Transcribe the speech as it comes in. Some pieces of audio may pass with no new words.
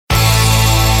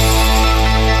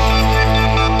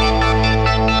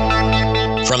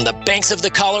From the banks of the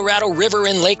Colorado River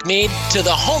in Lake Mead to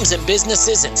the homes and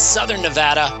businesses in Southern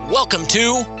Nevada, welcome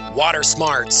to Water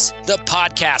Smarts, the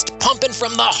podcast pumping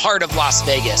from the heart of Las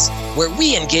Vegas, where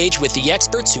we engage with the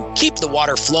experts who keep the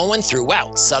water flowing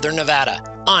throughout Southern Nevada.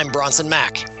 I'm Bronson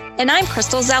Mack. And I'm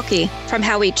Crystal Zelke. From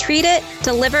how we treat it,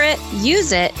 deliver it,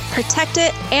 use it, protect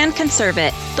it, and conserve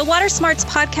it, the Water Smarts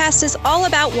podcast is all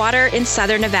about water in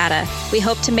Southern Nevada. We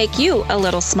hope to make you a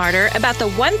little smarter about the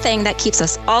one thing that keeps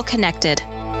us all connected: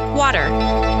 water.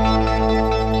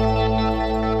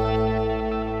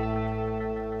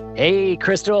 Hey,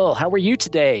 Crystal, how are you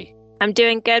today? I'm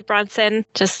doing good, Bronson.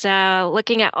 Just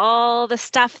looking at all the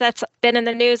stuff that's been in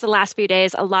the news the last few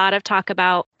days. A lot of talk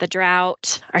about the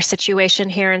drought, our situation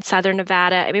here in Southern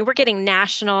Nevada. I mean, we're getting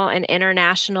national and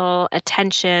international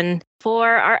attention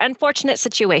for our unfortunate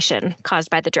situation caused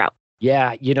by the drought.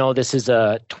 Yeah, this is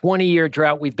a 20-year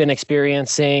drought we've been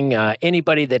experiencing.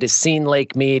 Anybody that has seen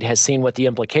Lake Mead has seen what the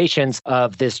implications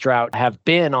of this drought have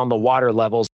been on the water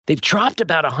levels. They've dropped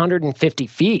about 150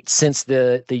 feet since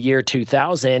the year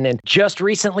 2000. And just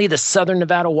recently, the Southern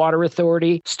Nevada Water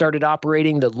Authority started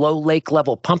operating the low lake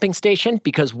level pumping station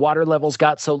because water levels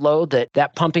got so low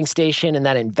that pumping station and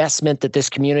that investment that this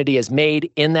community has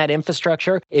made in that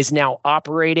infrastructure is now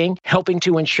operating, helping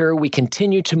to ensure we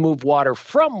continue to move water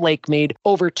from Lake Mead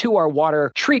over to our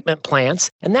water treatment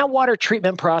plants. And that water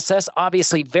treatment process,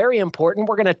 obviously very important.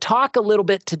 We're going to talk a little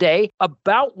bit today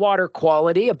about water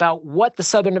quality, about what the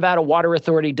Southern Nevada Water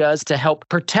Authority does to help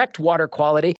protect water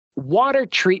quality. Water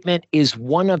treatment is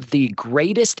one of the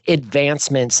greatest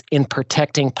advancements in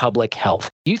protecting public health.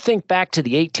 You think back to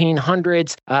the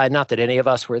 1800s, not that any of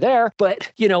us were there,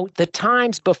 but, the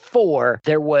times before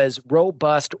there was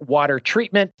robust water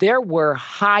treatment, there were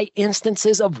high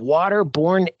instances of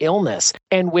waterborne illness.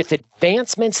 And with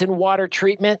advancements in water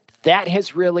treatment, that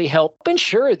has really helped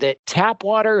ensure that tap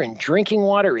water and drinking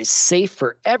water is safe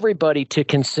for everybody to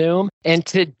consume. And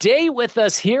today with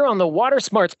us here on the Water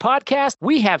Smarts podcast,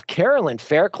 we have Carolyn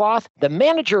Faircloth, the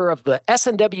manager of the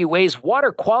SNWA's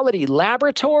Water Quality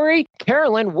Laboratory.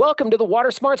 Carolyn, welcome to the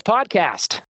Water Smarts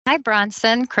podcast. Hi,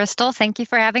 Bronson. Crystal, thank you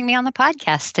for having me on the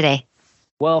podcast today.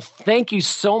 Well, thank you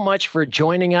so much for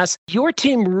joining us. Your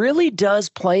team really does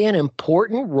play an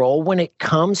important role when it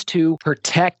comes to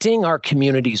protecting our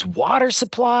community's water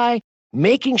supply,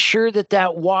 making sure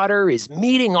that water is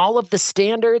meeting all of the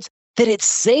standards, that it's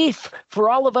safe for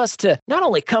all of us to not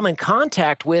only come in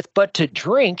contact with, but to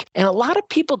drink. And a lot of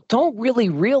people don't really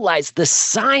realize the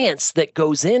science that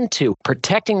goes into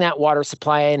protecting that water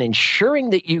supply and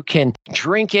ensuring that you can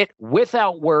drink it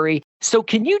without worry. So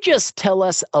can you just tell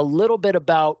us a little bit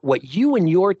about what you and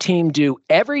your team do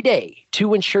every day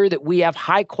to ensure that we have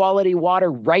high quality water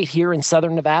right here in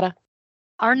Southern Nevada?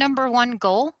 Our number one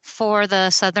goal for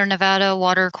the Southern Nevada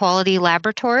Water Quality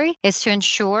Laboratory is to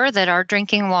ensure that our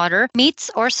drinking water meets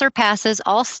or surpasses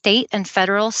all state and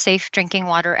federal Safe Drinking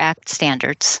Water Act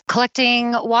standards.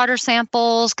 Collecting water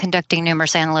samples, conducting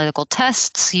numerous analytical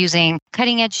tests, using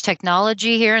cutting-edge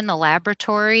technology here in the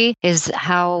laboratory is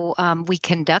how we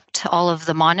conduct all of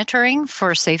the monitoring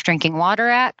for Safe Drinking Water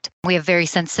Act. We have very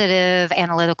sensitive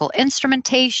analytical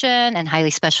instrumentation and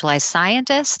highly specialized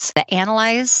scientists that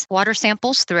analyze water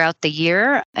samples throughout the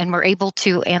year, and we're able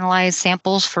to analyze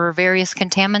samples for various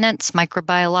contaminants,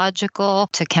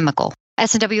 microbiological to chemical.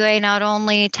 SNWA not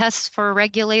only tests for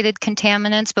regulated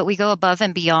contaminants, but we go above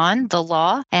and beyond the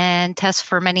law and test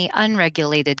for many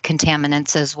unregulated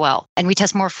contaminants as well. And we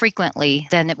test more frequently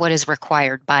than what is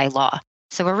required by law.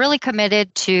 So we're really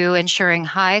committed to ensuring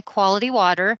high quality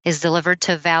water is delivered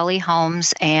to Valley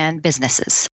homes and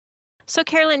businesses. So,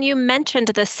 Carolyn, you mentioned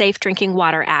the Safe Drinking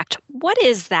Water Act. What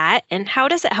is that, and how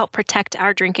does it help protect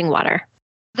our drinking water?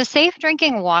 The Safe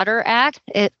Drinking Water Act,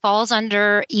 it falls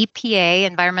under EPA,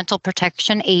 Environmental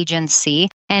Protection Agency,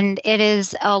 and it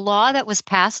is a law that was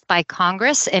passed by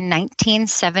Congress in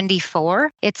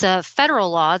 1974. It's a federal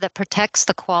law that protects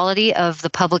the quality of the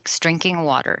public's drinking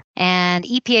water. And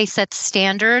EPA sets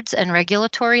standards and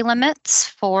regulatory limits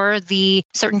for the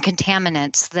certain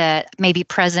contaminants that may be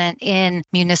present in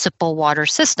municipal water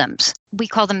systems. We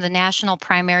call them the National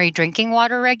Primary Drinking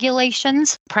Water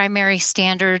Regulations. Primary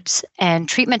standards and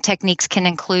treatment techniques can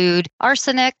include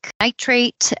arsenic,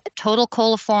 nitrate, total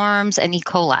coliforms, and E.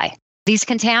 coli. These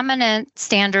contaminant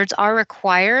standards are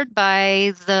required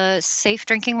by the Safe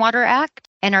Drinking Water Act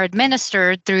and are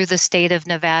administered through the state of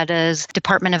Nevada's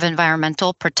Department of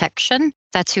Environmental Protection.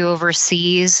 That's who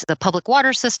oversees the public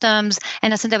water systems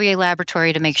and SNWA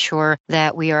laboratory to make sure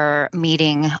that we are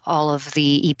meeting all of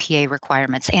the EPA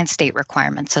requirements and state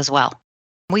requirements as well.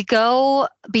 We go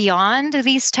beyond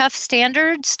these tough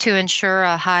standards to ensure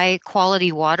a high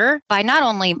quality water by not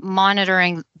only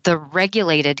monitoring the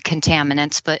regulated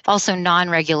contaminants, but also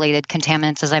non-regulated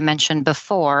contaminants, as I mentioned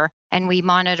before. And we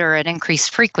monitor at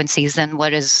increased frequencies than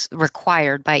what is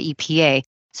required by EPA.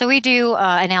 So we do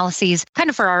analyses kind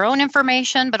of for our own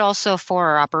information, but also for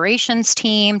our operations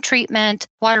team, treatment,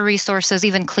 water resources,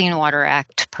 even Clean Water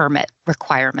Act permit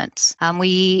requirements.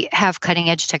 We have cutting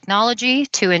edge technology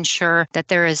to ensure that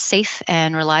there is safe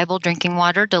and reliable drinking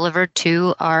water delivered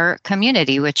to our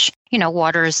community, which,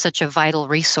 water is such a vital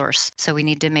resource. So we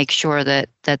need to make sure that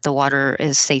the water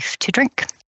is safe to drink.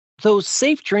 Those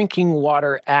Safe Drinking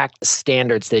Water Act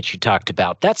standards that you talked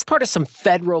about, that's part of some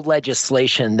federal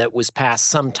legislation that was passed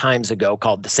some times ago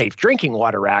called the Safe Drinking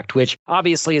Water Act, which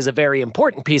obviously is a very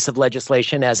important piece of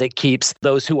legislation as it keeps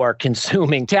those who are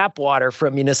consuming tap water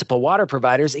from municipal water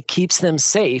providers, it keeps them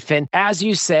safe. And as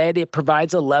you said, it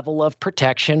provides a level of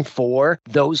protection for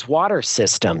those water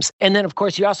systems. And then, of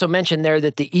course, you also mentioned there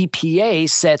that the EPA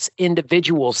sets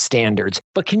individual standards.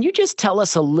 But can you just tell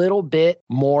us a little bit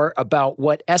more about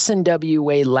what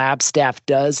SNWA lab staff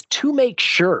does to make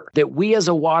sure that we as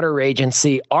a water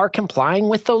agency are complying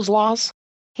with those laws?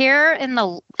 Here in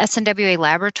the SNWA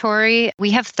laboratory,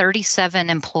 we have 37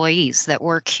 employees that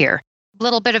work here. A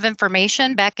little bit of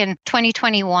information, back in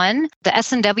 2021, the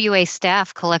SNWA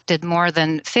staff collected more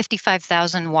than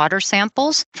 55,000 water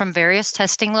samples from various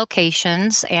testing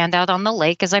locations and out on the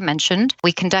lake, as I mentioned.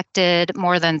 We conducted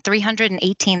more than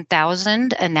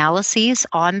 318,000 analyses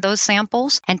on those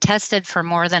samples and tested for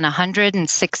more than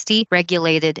 160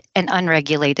 regulated and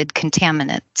unregulated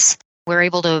contaminants. We're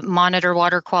able to monitor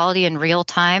water quality in real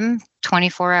time,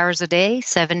 24 hours a day,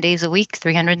 7 days a week,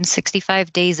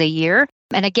 365 days a year.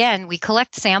 And again, we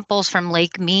collect samples from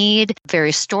Lake Mead,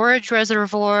 various storage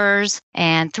reservoirs,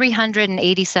 and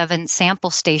 387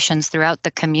 sample stations throughout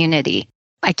the community.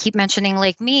 I keep mentioning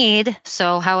Lake Mead,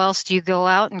 so how else do you go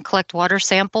out and collect water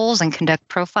samples and conduct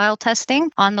profile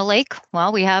testing on the lake?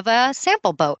 Well, we have a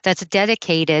sample boat that's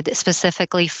dedicated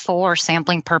specifically for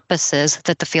sampling purposes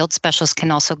that the field specialists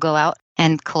can also go out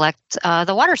and collect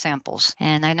the water samples.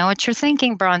 And I know what you're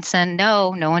thinking, Bronson.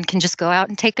 No one can just go out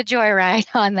and take a joyride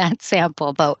on that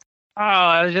sample boat. Oh,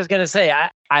 I was just going to say,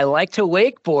 I like to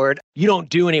wakeboard. You don't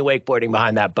do any wakeboarding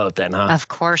behind that boat then, huh? Of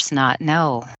course not,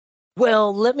 no.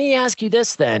 Well, let me ask you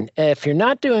this then. If you're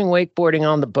not doing wakeboarding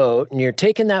on the boat and you're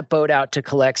taking that boat out to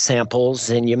collect samples,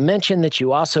 and you mentioned that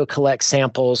you also collect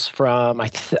samples from,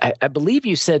 I believe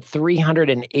you said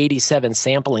 387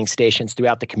 sampling stations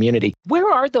throughout the community.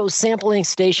 Where are those sampling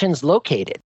stations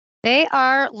located? They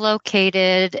are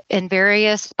located in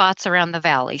various spots around the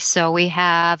valley. So we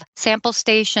have sample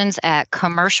stations at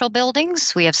commercial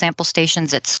buildings. We have sample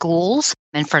stations at schools,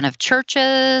 in front of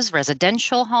churches,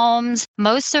 residential homes.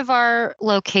 Most of our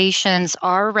locations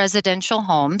are residential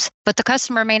homes, but the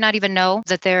customer may not even know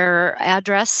that their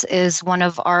address is one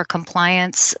of our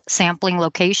compliance sampling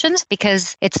locations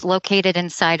because it's located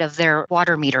inside of their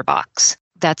water meter box.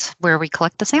 That's where we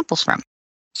collect the samples from.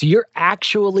 So you're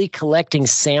actually collecting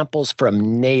samples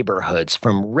from neighborhoods,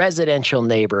 from residential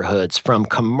neighborhoods, from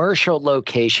commercial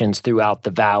locations throughout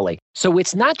the valley. So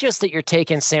it's not just that you're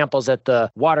taking samples at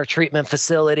the water treatment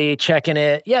facility, checking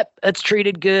it. Yep, it's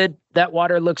treated good. That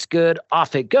water looks good.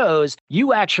 Off it goes.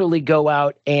 You actually go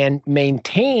out and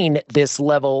maintain this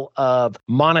level of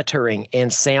monitoring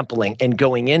and sampling and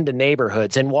going into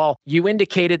neighborhoods. And while you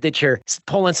indicated that you're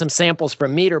pulling some samples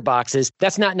from meter boxes,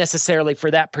 that's not necessarily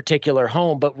for that particular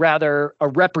home, but rather a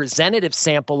representative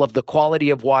sample of the quality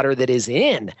of water that is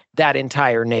in that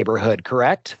entire neighborhood,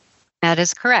 correct? That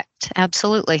is correct.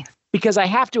 Absolutely. Because I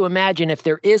have to imagine if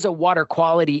there is a water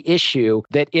quality issue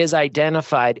that is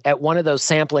identified at one of those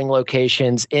sampling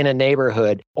locations in a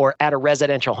neighborhood or at a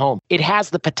residential home, it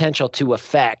has the potential to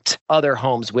affect other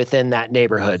homes within that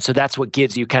neighborhood. So that's what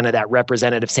gives you kind of that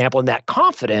representative sample and that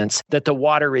confidence that the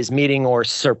water is meeting or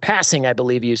surpassing, I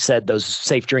believe you said, those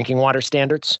safe drinking water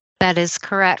standards. That is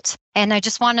correct. And I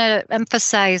just want to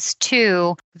emphasize,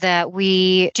 too, that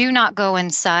we do not go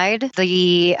inside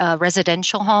the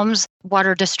residential homes.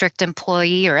 Water district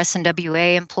employee or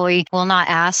SNWA employee will not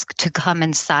ask to come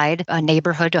inside a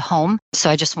neighborhood home. So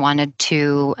I just wanted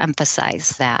to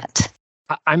emphasize that.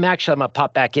 I'm going to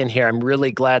pop back in here. I'm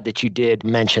really glad that you did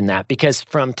mention that because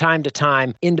from time to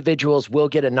time, individuals will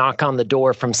get a knock on the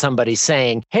door from somebody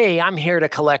saying, hey, I'm here to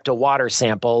collect a water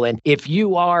sample. And if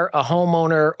you are a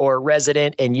homeowner or a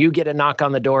resident and you get a knock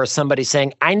on the door, somebody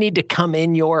saying, I need to come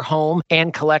in your home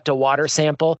and collect a water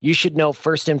sample, you should know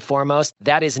first and foremost,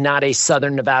 that is not a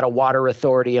Southern Nevada Water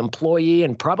Authority employee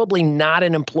and probably not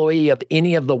an employee of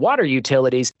any of the water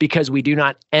utilities because we do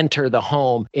not enter the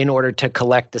home in order to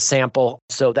collect the sample.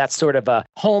 So that's sort of a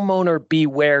homeowner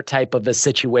beware type of a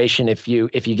situation if you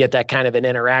get that kind of an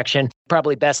interaction.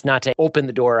 Probably best not to open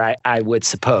the door, I would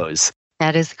suppose.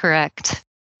 That is correct.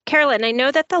 Carolyn, I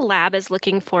know that the lab is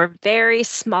looking for very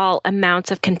small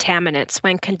amounts of contaminants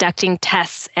when conducting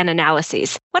tests and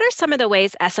analyses. What are some of the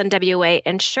ways SNWA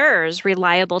ensures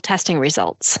reliable testing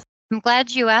results? I'm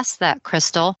glad you asked that,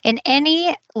 Crystal. In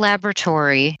any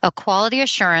laboratory, a quality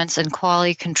assurance and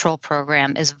quality control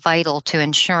program is vital to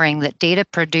ensuring that data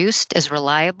produced is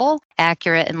reliable,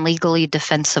 accurate, and legally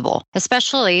defensible,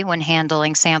 especially when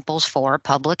handling samples for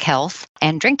public health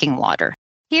and drinking water.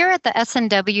 Here at the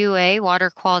SNWA Water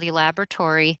Quality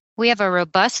Laboratory, we have a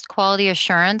robust quality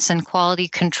assurance and quality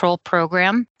control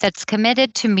program that's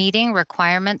committed to meeting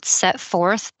requirements set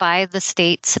forth by the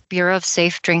state's Bureau of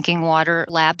Safe Drinking Water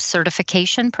Lab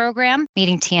Certification Program,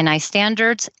 meeting T&I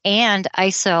standards and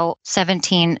ISO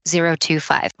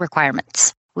 17025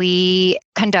 requirements. We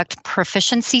conduct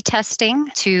proficiency testing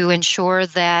to ensure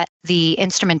that the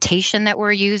instrumentation that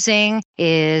we're using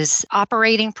is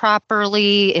operating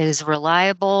properly, is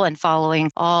reliable, and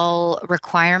following all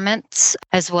requirements,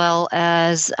 as well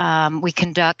as we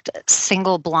conduct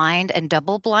single blind and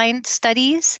double blind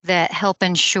studies that help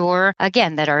ensure,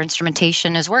 again, that our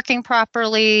instrumentation is working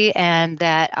properly and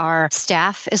that our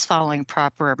staff is following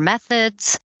proper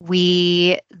methods.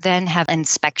 We then have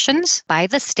inspections by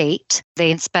the state. They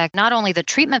inspect not only the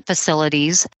treatment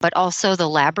facilities, but also the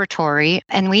laboratory.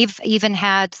 And we've even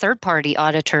had third-party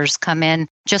auditors come in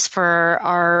just for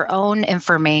our own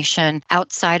information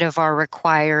outside of our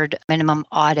required minimum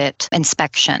audit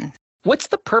inspection. What's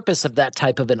the purpose of that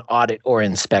type of an audit or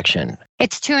inspection?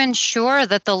 It's to ensure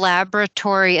that the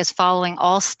laboratory is following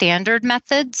all standard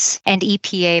methods and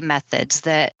EPA methods,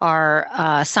 that our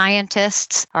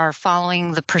scientists are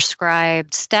following the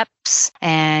prescribed steps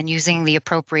and using the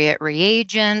appropriate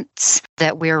reagents,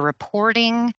 that we're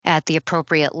reporting at the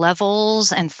appropriate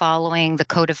levels and following the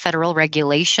Code of Federal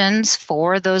Regulations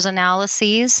for those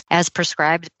analyses as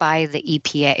prescribed by the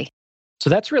EPA. So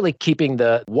that's really keeping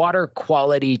the water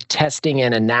quality testing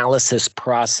and analysis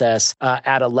process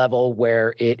at a level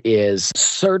where it is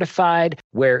certified,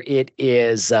 where it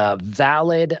is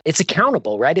valid. It's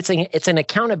accountable, right? It's an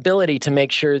accountability to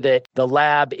make sure that the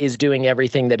lab is doing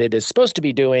everything that it is supposed to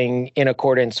be doing in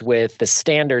accordance with the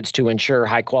standards to ensure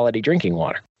high quality drinking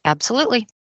water. Absolutely.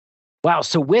 Wow.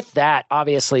 So with that,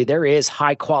 obviously, there is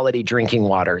high quality drinking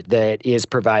water that is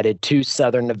provided to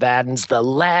Southern Nevadans. The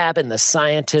lab and the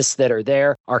scientists that are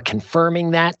there are confirming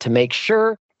that to make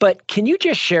sure. But can you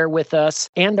just share with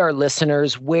us and our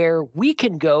listeners where we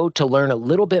can go to learn a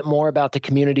little bit more about the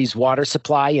community's water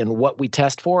supply and what we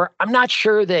test for? I'm not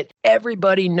sure that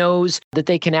everybody knows that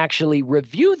they can actually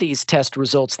review these test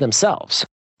results themselves.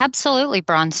 Absolutely,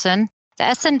 Bronson. The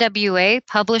SNWA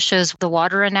publishes the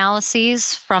water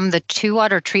analyses from the 2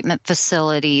 water treatment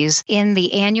facilities in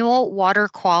the annual water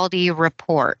quality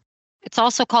report. It's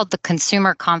also called the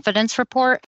Consumer Confidence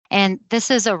Report, and this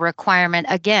is a requirement,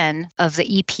 again, of the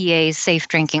EPA's Safe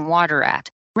Drinking Water Act.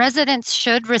 Residents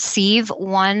should receive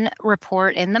one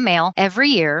report in the mail every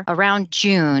year around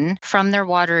June from their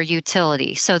water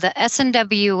utility. So the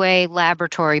SNWA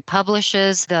laboratory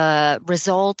publishes the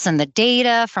results and the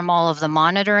data from all of the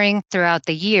monitoring throughout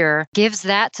the year, gives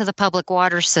that to the public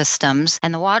water systems,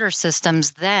 and the water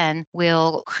systems then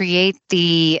will create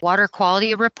the water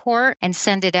quality report and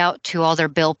send it out to all their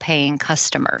bill-paying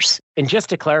customers. And just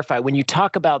to clarify, when you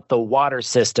talk about the water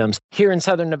systems, here in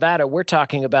Southern Nevada, we're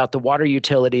talking about the water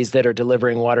utilities that are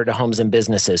delivering water to homes and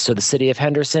businesses. So the city of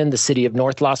Henderson, the city of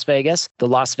North Las Vegas, the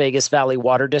Las Vegas Valley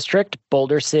Water District,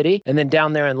 Boulder City, and then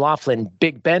down there in Laughlin,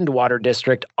 Big Bend Water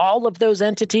District. All of those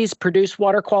entities produce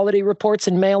water quality reports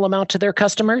and mail them out to their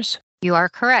customers? You are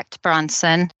correct,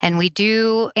 Bronson. And we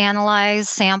do analyze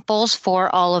samples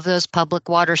for all of those public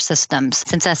water systems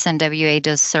since SNWA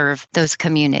does serve those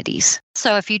communities.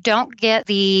 So if you don't get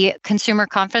the Consumer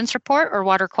Confidence Report or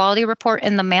Water Quality Report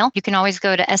in the mail, you can always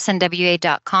go to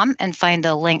snwa.com and find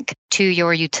a link to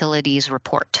your utilities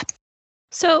report.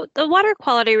 So, the water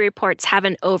quality reports have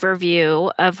an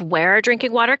overview of where our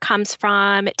drinking water comes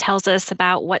from. It tells us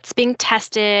about what's being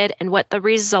tested and what the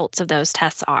results of those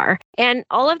tests are. And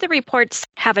all of the reports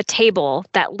have a table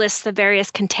that lists the various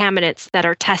contaminants that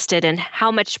are tested and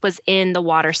how much was in the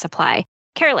water supply.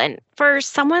 Carolyn, for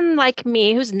someone like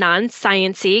me who's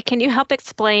non-sciencey, can you help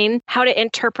explain how to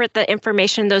interpret the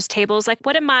information in those tables? Like,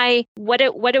 what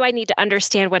do I need to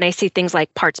understand when I see things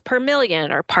like parts per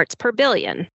million or parts per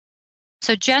billion?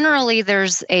 So generally,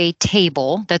 there's a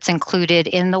table that's included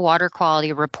in the water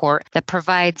quality report that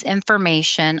provides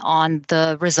information on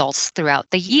the results throughout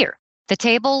the year. The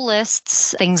table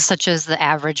lists things such as the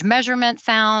average measurement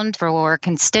found for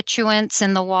constituents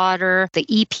in the water. The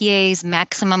EPA's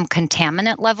maximum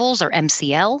contaminant levels, or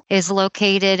MCL, is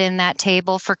located in that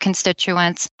table for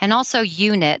constituents, and also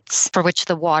units for which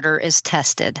the water is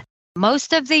tested.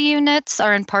 Most of the units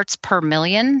are in parts per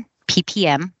million,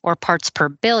 ppm, or parts per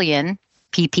billion,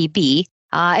 ppb.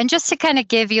 And just to kind of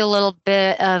give you a little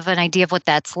bit of an idea of what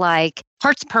that's like,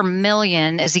 parts per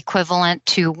million is equivalent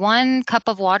to 1 cup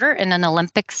of water in an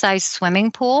Olympic-sized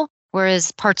swimming pool,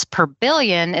 whereas parts per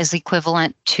billion is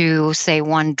equivalent to, say,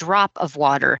 1 drop of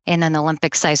water in an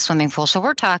Olympic-sized swimming pool. So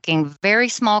we're talking very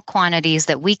small quantities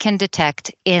that we can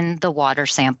detect in the water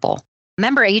sample.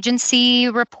 Member agency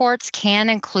reports can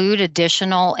include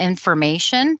additional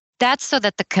information. That's so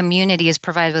that the community is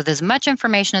provided with as much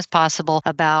information as possible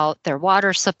about their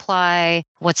water supply,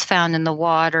 what's found in the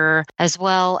water, as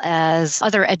well as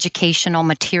other educational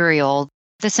material.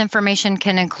 This information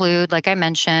can include, like I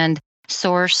mentioned,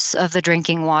 source of the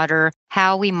drinking water,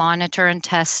 how we monitor and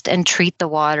test and treat the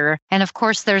water, and of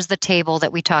course, there's the table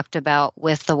that we talked about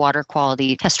with the water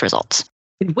quality test results.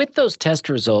 With those test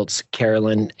results,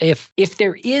 Carolyn, if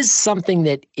there is something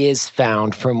that is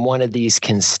found from one of these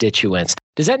constituents,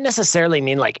 does that necessarily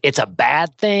mean like it's a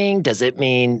bad thing? Does it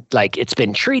mean like it's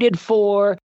been treated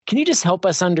for? Can you just help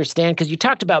us understand? Because you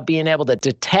talked about being able to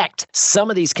detect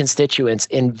some of these constituents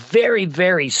in very,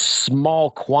 very small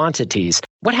quantities.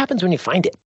 What happens when you find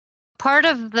it? Part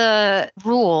of the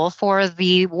rule for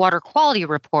the water quality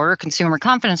report or consumer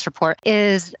confidence report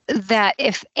is that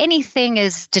if anything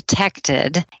is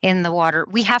detected in the water,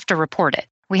 we have to report it.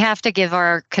 We have to give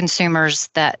our consumers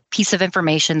that piece of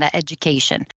information, that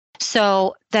education.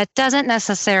 So that doesn't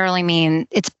necessarily mean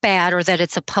it's bad or that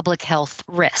it's a public health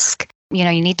risk. You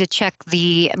know, you need to check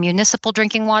the municipal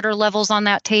drinking water levels on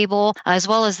that table, as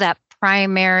well as that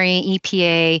primary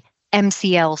EPA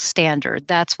MCL standard.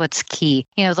 That's what's key.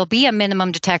 You know, there'll be a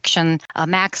minimum detection, a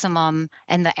maximum,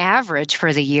 and the average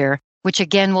for the year, which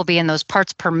again will be in those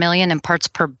parts per million and parts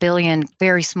per billion,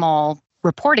 very small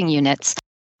reporting units.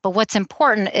 But what's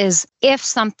important is if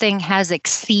something has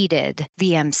exceeded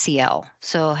the MCL,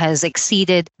 so has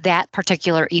exceeded that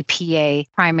particular EPA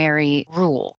primary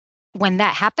rule. When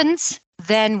that happens,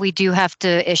 then we do have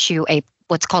to issue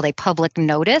what's called a public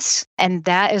notice, and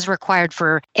that is required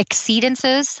for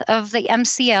exceedances of the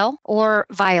MCL or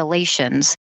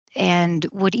violations, and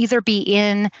would either be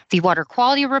in the water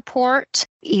quality report,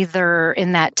 either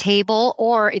in that table,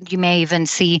 or you may even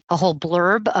see a whole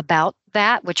blurb about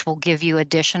that, which will give you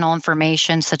additional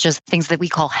information, such as things that we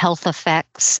call health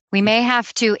effects. We may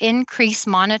have to increase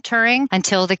monitoring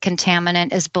until the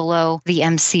contaminant is below the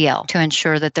MCL to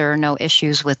ensure that there are no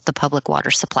issues with the public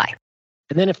water supply.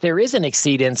 And then if there is an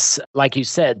exceedance, like you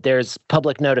said, there's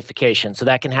public notification. So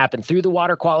that can happen through the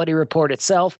water quality report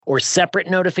itself or separate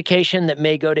notification that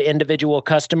may go to individual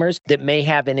customers that may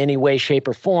have in any way, shape,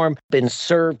 or form been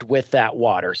served with that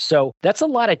water. So that's a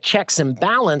lot of checks and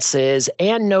balances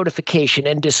and notification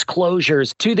and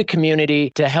disclosures to the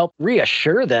community to help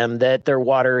reassure them that their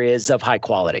water is of high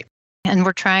quality. And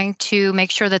we're trying to make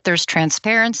sure that there's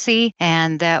transparency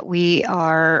and that we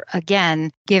are, again,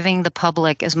 giving the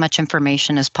public as much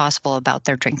information as possible about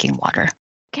their drinking water.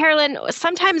 Carolyn,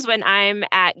 sometimes when I'm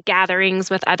at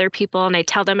gatherings with other people and I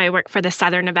tell them I work for the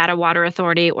Southern Nevada Water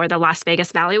Authority or the Las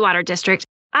Vegas Valley Water District,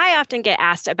 I often get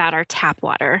asked about our tap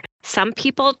water. Some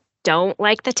people don't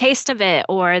like the taste of it,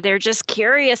 or they're just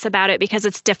curious about it because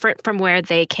it's different from where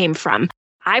they came from.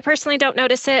 I personally don't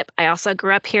notice it. I also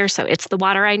grew up here, so it's the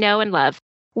water I know and love.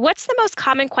 What's the most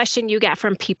common question you get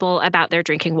from people about their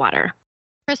drinking water?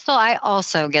 Crystal, I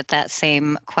also get that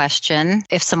same question,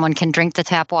 if someone can drink the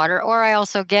tap water, or I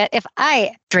also get if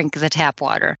I drink the tap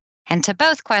water. And to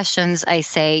both questions, I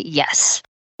say yes.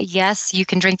 Yes, you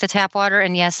can drink the tap water,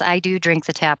 and yes, I do drink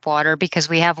the tap water because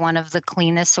we have one of the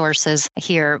cleanest sources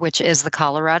here, which is the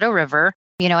Colorado River.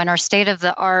 You know, and our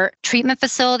state-of-the-art treatment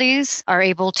facilities are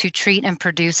able to treat and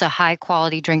produce a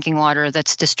high-quality drinking water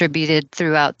that's distributed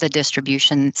throughout the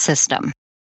distribution system.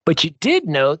 But you did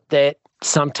note that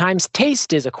Sometimes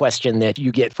taste is a question that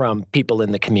you get from people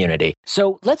in the community.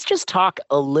 So let's just talk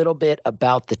a little bit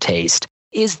about the taste.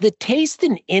 Is the taste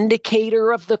an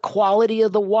indicator of the quality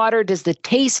of the water? Does the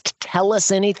taste tell us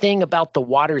anything about the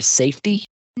water's safety?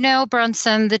 No,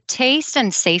 Brunson, the taste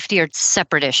and safety are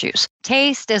separate issues.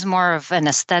 Taste is more of an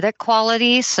aesthetic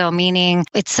quality, so meaning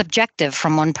it's subjective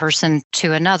from one person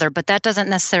to another, but that doesn't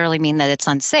necessarily mean that it's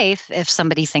unsafe if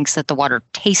somebody thinks that the water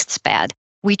tastes bad.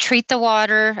 We treat the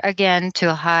water, again,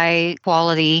 to a high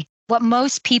quality. What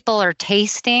most people are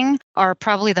tasting are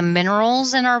probably the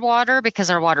minerals in our water because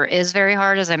our water is very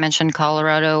hard. As I mentioned,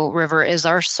 Colorado River is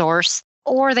our source.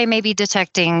 Or they may be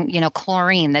detecting,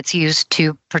 chlorine that's used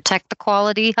to protect the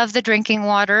quality of the drinking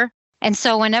water. And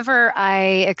so whenever I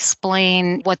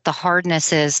explain what the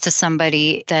hardness is to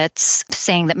somebody that's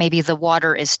saying that maybe the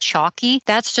water is chalky,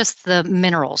 that's just the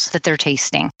minerals that they're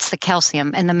tasting. It's the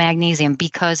calcium and the magnesium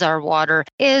because our water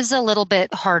is a little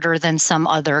bit harder than some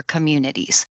other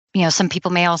communities. Some people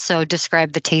may also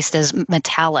describe the taste as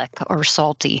metallic or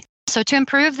salty. So to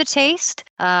improve the taste,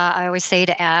 I always say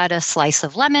to add a slice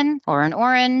of lemon or an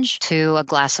orange to a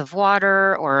glass of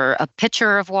water or a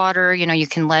pitcher of water. You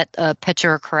can let a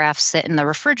pitcher or carafe sit in the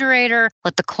refrigerator,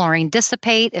 let the chlorine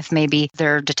dissipate if maybe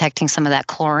they're detecting some of that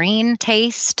chlorine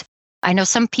taste. I know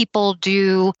some people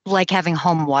do like having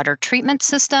home water treatment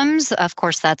systems. Of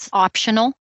course, that's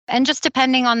optional. And just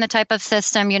depending on the type of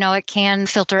system, it can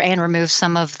filter and remove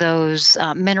some of those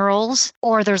minerals,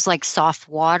 or there's like soft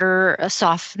water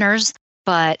softeners.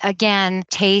 But again,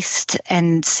 taste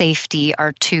and safety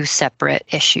are two separate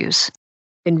issues.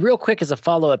 And real quick, as a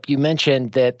follow-up, you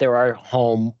mentioned that there are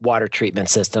home water treatment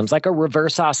systems, like a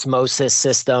reverse osmosis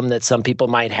system that some people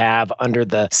might have under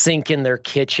the sink in their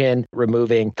kitchen,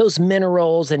 removing those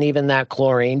minerals and even that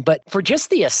chlorine. But for just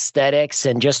the aesthetics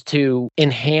and just to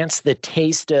enhance the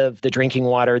taste of the drinking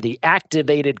water, the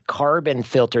activated carbon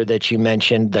filter that you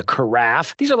mentioned, the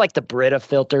carafe, these are like the Brita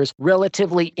filters,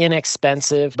 relatively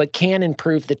inexpensive, but can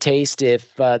improve the taste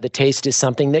if the taste is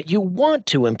something that you want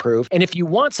to improve. And if you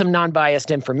want some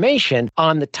non-biased information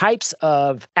on the types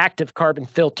of active carbon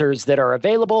filters that are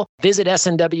available, visit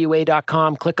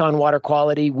snwa.com, click on water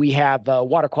quality. We have a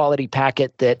water quality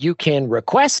packet that you can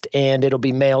request, and it'll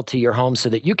be mailed to your home so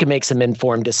that you can make some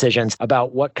informed decisions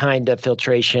about what kind of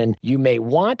filtration you may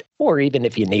want, or even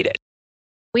if you need it.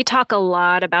 We talk a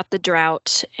lot about the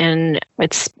drought, and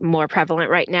it's more prevalent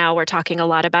right now. We're talking a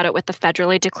lot about it with the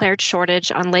federally declared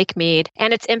shortage on Lake Mead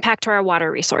and its impact to our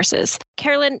water resources.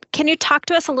 Carolyn, can you talk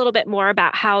to us a little bit more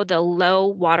about how the low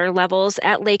water levels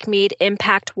at Lake Mead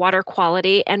impact water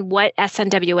quality and what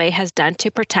SNWA has done to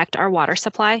protect our water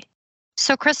supply?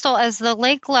 So, Crystal, as the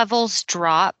lake levels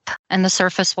drop and the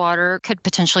surface water could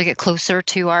potentially get closer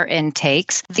to our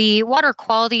intakes, the water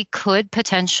quality could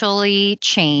potentially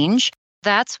change.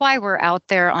 That's why we're out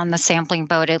there on the sampling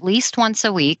boat at least once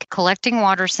a week, collecting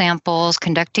water samples,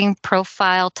 conducting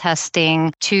profile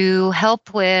testing to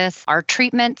help with our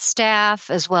treatment staff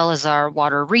as well as our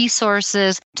water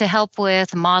resources to help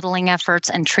with modeling efforts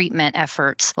and treatment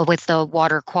efforts with the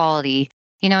water quality.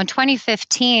 In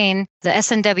 2015, the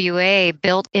SNWA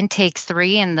built Intake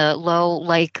 3 in the low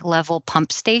lake level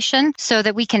pump station so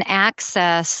that we can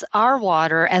access our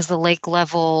water as the lake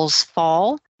levels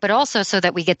fall, but also so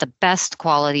that we get the best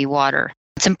quality water.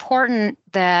 It's important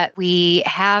that we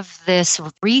have this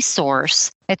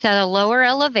resource. It's at a lower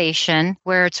elevation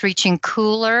where it's reaching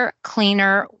cooler,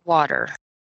 cleaner water.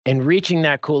 And reaching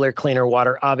that cooler, cleaner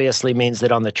water obviously means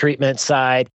that on the treatment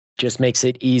side, just makes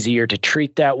it easier to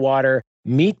treat that water,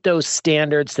 meet those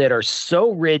standards that are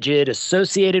so rigid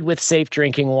associated with safe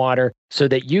drinking water so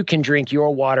that you can drink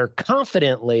your water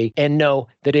confidently and know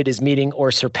that it is meeting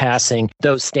or surpassing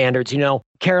those standards.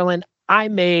 Carolyn, I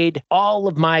made all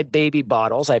of my baby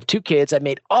bottles. I have 2 kids. I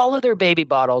made all of their baby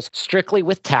bottles strictly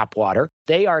with tap water.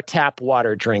 They are tap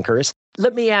water drinkers.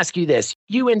 Let me ask you this.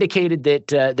 You indicated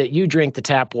that you drink the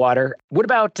tap water. What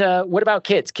about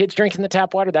kids? Kids drinking the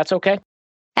tap water, that's okay?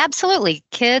 Absolutely.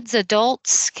 Kids,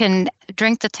 adults can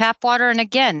drink the tap water. And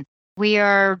again, we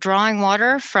are drawing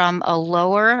water from a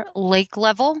lower lake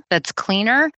level that's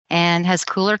cleaner and has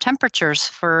cooler temperatures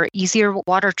for easier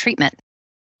water treatment.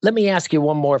 Let me ask you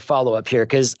one more follow-up here,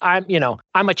 because I'm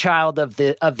a child of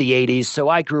the 80s, so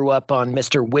I grew up on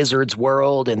Mr. Wizard's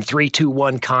World and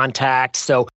 3-2-1 Contact.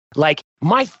 So,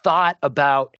 my thought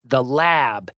about the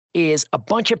lab is a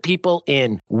bunch of people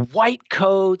in white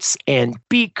coats and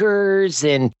beakers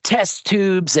and test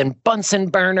tubes and Bunsen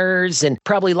burners and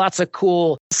probably lots of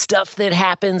cool stuff that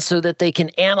happens so that they can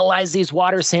analyze these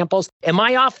water samples. Am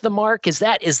I off the mark? Is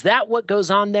that what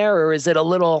goes on there, or is it a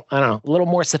little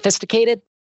more sophisticated?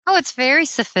 Oh, it's very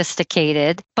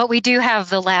sophisticated, but we do have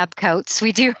the lab coats.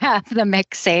 We do have the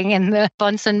mixing and the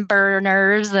Bunsen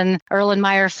burners and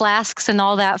Erlenmeyer flasks and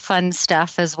all that fun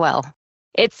stuff as well.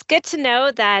 It's good to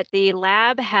know that the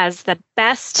lab has the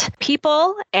best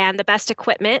people and the best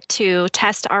equipment to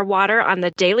test our water on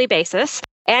the daily basis.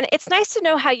 And it's nice to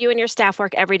know how you and your staff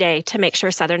work every day to make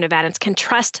sure Southern Nevadans can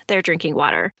trust their drinking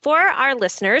water. For our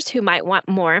listeners who might want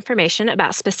more information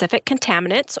about specific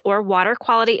contaminants or water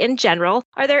quality in general,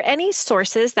 are there any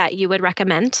sources that you would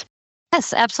recommend?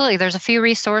 Yes, absolutely. There's a few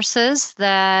resources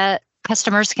that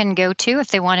customers can go to if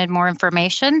they wanted more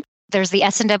information. There's the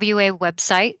SNWA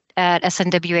website at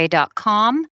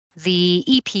snwa.com, the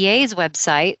EPA's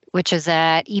website, which is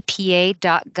at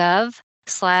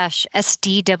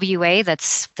epa.gov/SDWA,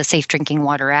 that's the Safe Drinking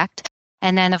Water Act.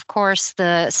 And then, of course,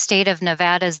 the State of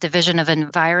Nevada's Division of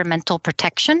Environmental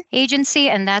Protection Agency,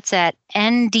 and that's at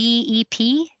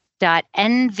ndep.nv.gov.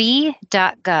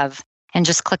 And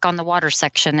just click on the water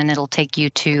section and it'll take you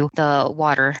to the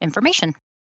water information.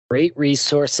 Great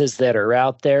resources that are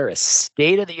out there, a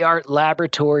state-of-the-art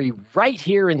laboratory right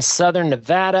here in Southern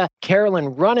Nevada.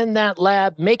 Carolyn running that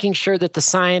lab, making sure that the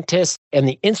scientists and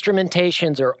the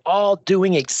instrumentations are all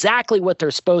doing exactly what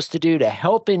they're supposed to do to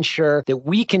help ensure that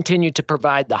we continue to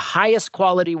provide the highest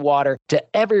quality water to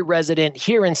every resident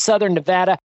here in Southern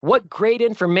Nevada. What great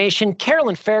information.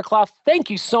 Carolyn Fairclough, thank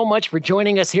you so much for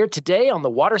joining us here today on the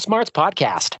Water Smarts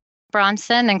podcast.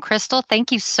 Bronson and Crystal,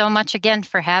 thank you so much again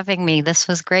for having me. This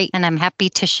was great, and I'm happy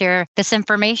to share this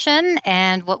information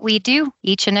and what we do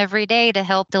each and every day to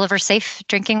help deliver safe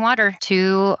drinking water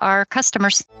to our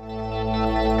customers.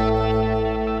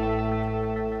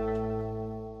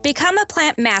 Become a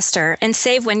plant master and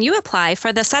save when you apply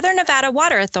for the Southern Nevada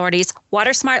Water Authority's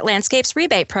Water Smart Landscapes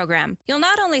Rebate Program. You'll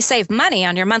not only save money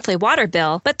on your monthly water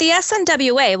bill, but the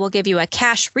SNWA will give you a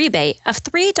cash rebate of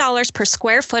 $3 per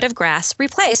square foot of grass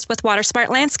replaced with Water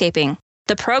Smart Landscaping.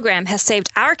 The program has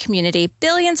saved our community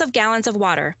billions of gallons of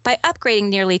water by upgrading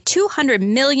nearly 200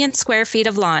 million square feet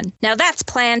of lawn. Now that's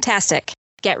plantastic.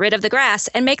 Get rid of the grass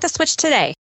and make the switch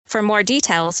today. For more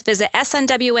details, visit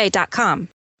snwa.com.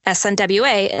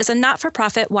 SNWA is a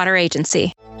not-for-profit water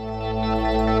agency.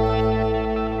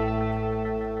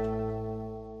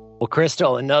 Well,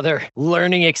 Crystal, another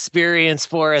learning experience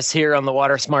for us here on the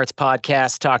Water Smarts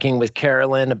podcast, talking with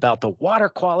Carolyn about the Water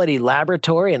Quality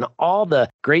Laboratory and all the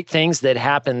great things that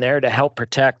happen there to help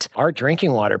protect our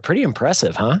drinking water. Pretty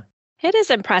impressive, huh? It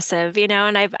is impressive,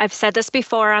 and I've said this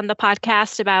before on the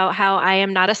podcast about how I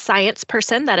am not a science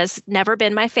person. That has never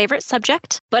been my favorite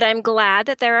subject, but I'm glad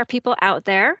that there are people out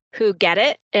there who get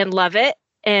it and love to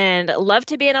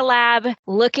be in a lab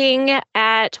looking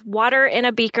at water in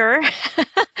a beaker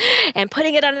and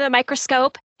putting it under the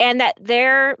microscope, and that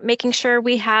they're making sure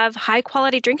we have high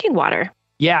quality drinking water.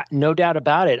 Yeah, no doubt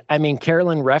about it. I mean,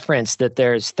 Carolyn referenced that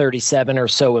there's 37 or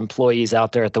so employees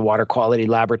out there at the Water Quality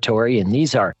Laboratory, and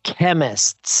these are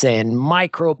chemists and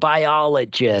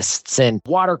microbiologists and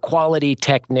water quality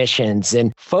technicians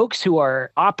and folks who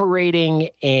are operating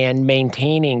and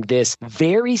maintaining this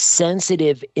very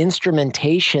sensitive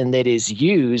instrumentation that is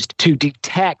used to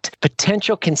detect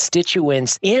potential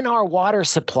constituents in our water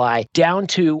supply down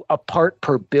to a part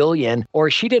per billion, or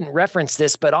she didn't reference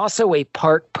this, but also a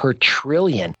part per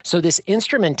trillion. So this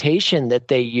instrumentation that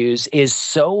they use is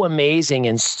so amazing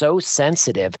and so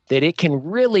sensitive that it can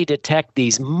really detect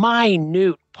these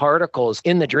minute particles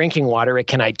in the drinking water. It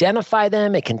can identify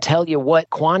them. It can tell you what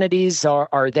quantities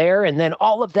are there. And then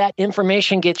all of that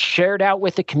information gets shared out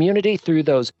with the community through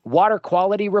those water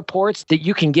quality reports that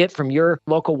you can get from your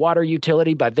local water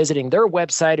utility by visiting their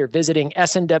website or visiting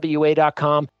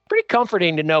snwa.com. Pretty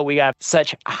comforting to know we have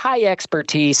such high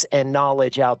expertise and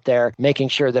knowledge out there making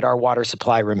sure that our water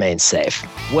supply remains safe.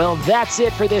 Well, that's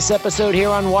it for this episode here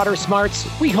on Water Smarts.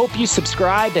 We hope you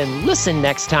subscribe and listen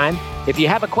next time. If you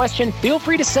have a question, feel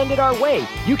free to send it our way.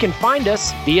 You can find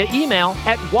us via email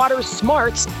at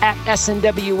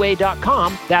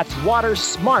watersmarts@snwa.com. That's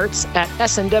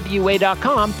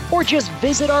watersmarts@snwa.com. Or just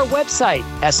visit our website,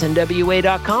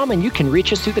 snwa.com, and you can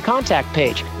reach us through the contact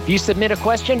page. If you submit a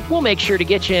question, we'll make sure to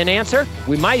get you an answer.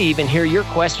 We might even hear your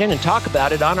question and talk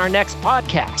about it on our next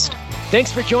podcast.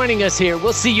 Thanks for joining us here.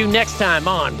 We'll see you next time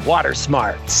on Water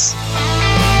Smarts.